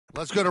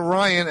Let's go to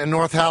Ryan in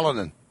North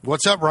Halden.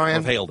 What's up,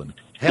 Ryan? North Halden.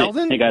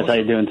 Halden? Hey, guys, how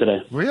you doing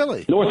today?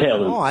 Really? North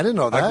Halden. Oh, I didn't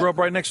know that. I grew up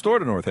right next door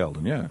to North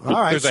Halden, yeah. All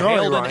right, There's a sorry,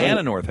 Halden Ryan. and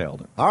a North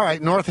Halden. All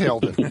right, North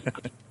Halden.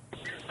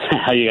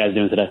 How you guys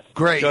doing today?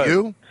 Great. Good.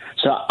 You?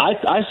 So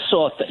I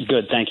saw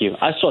good, thank you.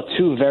 I saw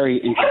two very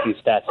interesting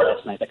stats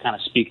last night that kind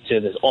of speak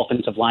to this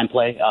offensive line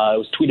play. It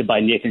was tweeted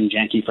by Nathan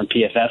Janke from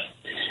PFF,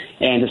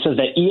 and it says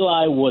that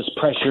Eli was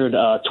pressured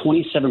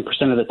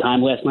 27% of the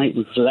time last night,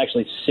 which was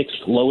actually sixth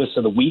lowest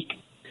of the week.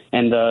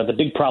 And the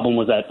big problem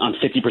was that on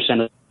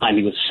 50% of the time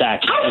he was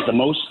sacked as the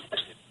most.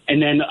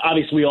 And then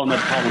obviously we all know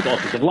the problem with the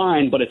offensive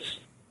line, but it's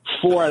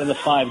 4 out of the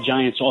 5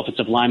 Giants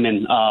offensive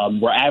linemen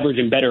were average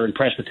and better in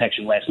press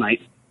protection last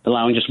night,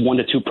 allowing just 1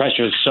 to 2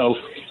 pressures. So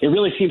it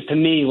really seems to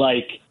me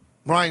like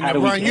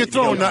Ryan, you're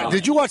throwing.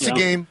 Did you watch the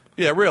game?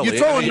 Yeah, really. You're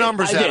throwing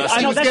numbers at us.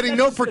 He was getting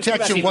no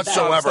protection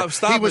whatsoever.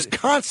 Stop he was it.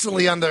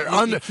 constantly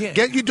under.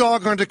 Get your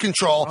dog under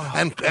control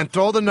and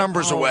throw the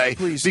numbers away.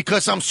 Please.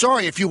 Because I'm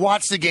sorry, if you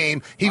watch the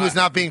game, he was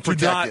not being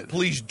protected.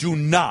 Please do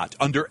not,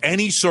 under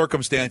any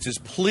circumstances,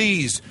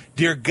 please,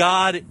 dear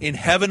God in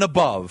heaven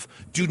above,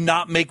 do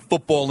not make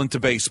football into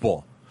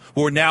baseball.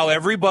 Where now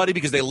everybody,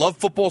 because they love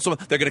football, so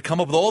they're going to come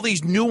up with all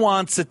these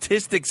nuanced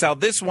statistics, how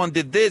this one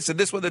did this and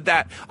this one did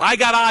that. I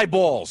got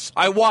eyeballs.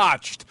 I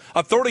watched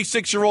a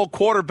 36-year-old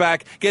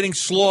quarterback getting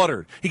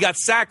slaughtered. He got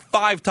sacked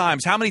 5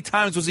 times. How many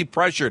times was he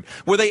pressured?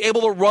 Were they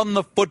able to run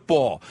the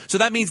football? So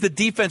that means the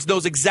defense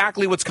knows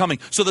exactly what's coming.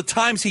 So the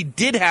times he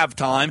did have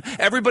time,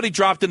 everybody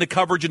dropped into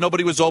coverage and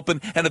nobody was open,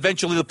 and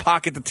eventually the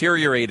pocket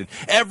deteriorated.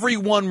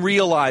 Everyone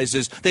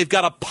realizes they've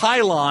got a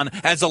pylon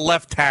as a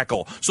left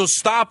tackle. So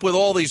stop with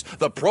all these,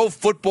 the Pro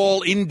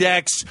Football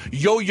Index,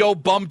 Yo-Yo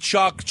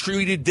Bumchuck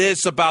tweeted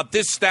this about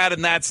this stat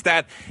and that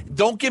stat.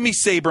 Don't give me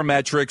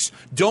sabermetrics.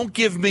 Don't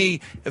give me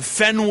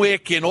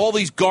Fenwick and all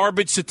these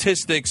garbage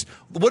statistics.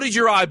 What did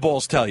your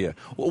eyeballs tell you?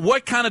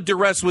 What kind of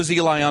duress was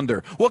Eli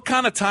under? What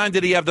kind of time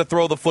did he have to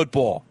throw the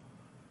football?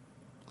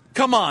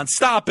 Come on,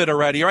 stop it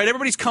already, all right?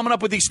 Everybody's coming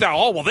up with these stats.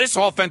 Oh, well, this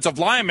offensive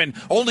lineman,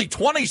 only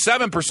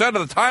 27%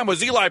 of the time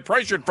was Eli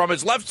pressured from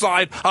his left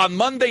side on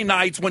Monday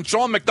nights when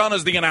Sean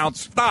McDonough's the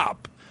announcer.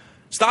 Stop.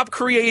 Stop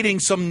creating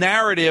some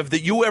narrative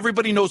that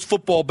everybody knows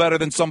football better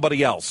than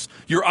somebody else.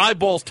 Your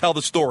eyeballs tell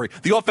the story.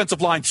 The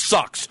offensive line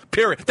sucks,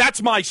 period.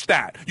 That's my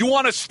stat. You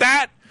want a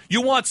stat?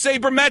 You want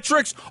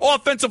sabermetrics?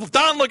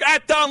 Don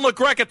La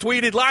Greca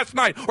tweeted last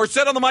night or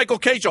said on the Michael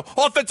Kay show,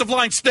 offensive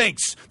line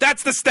stinks.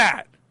 That's the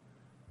stat.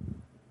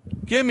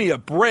 Give me a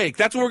break.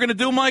 That's what we're going to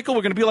do, Michael?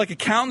 We're going to be like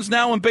accountants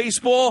now in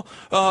baseball?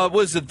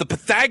 Was it the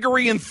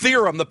Pythagorean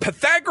Theorem? The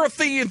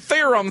Pythagorean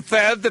Theorem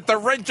said that the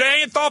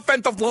Giants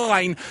offensive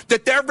line,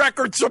 that their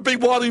record should be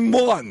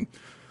 1-1.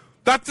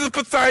 That's the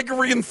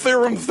Pythagorean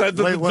Theorem said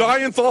that the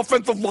Giants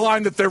offensive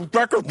line, that their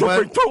record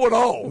should be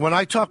 2-0. When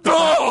I talk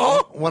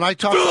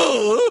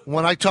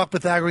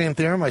Pythagorean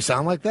Theorem, I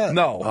sound like that?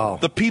 No. Oh.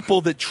 The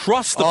people that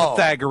trust the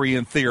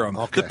Pythagorean Theorem,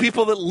 Okay. the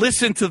people that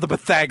listen to the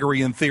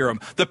Pythagorean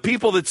Theorem, the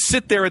people that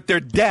sit there at their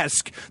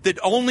desk that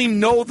only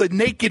know the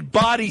naked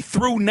body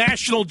through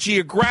National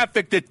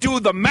Geographic, that do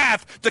the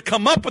math to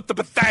come up with the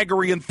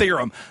Pythagorean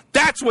Theorem.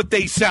 That's what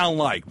they sound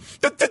like.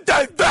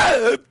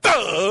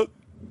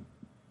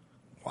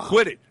 Wow.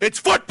 Quit it. It's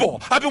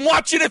football. I've been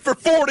watching it for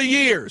 40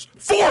 years.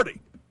 40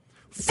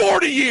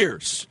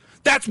 years.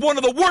 That's one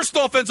of the worst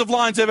offensive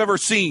lines I've ever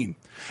seen.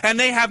 And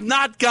they have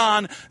not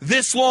gone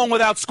this long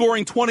without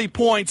scoring 20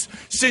 points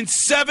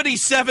since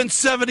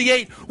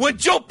 77-78 when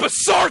Joe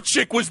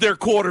Pisarcik was their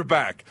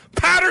quarterback.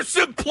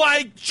 Patterson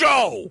played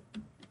Joe.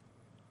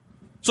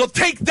 So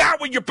take that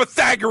with your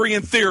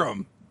Pythagorean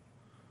Theorem.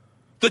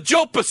 The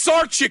Joe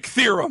Pisarcik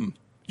Theorem.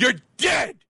 You're dead.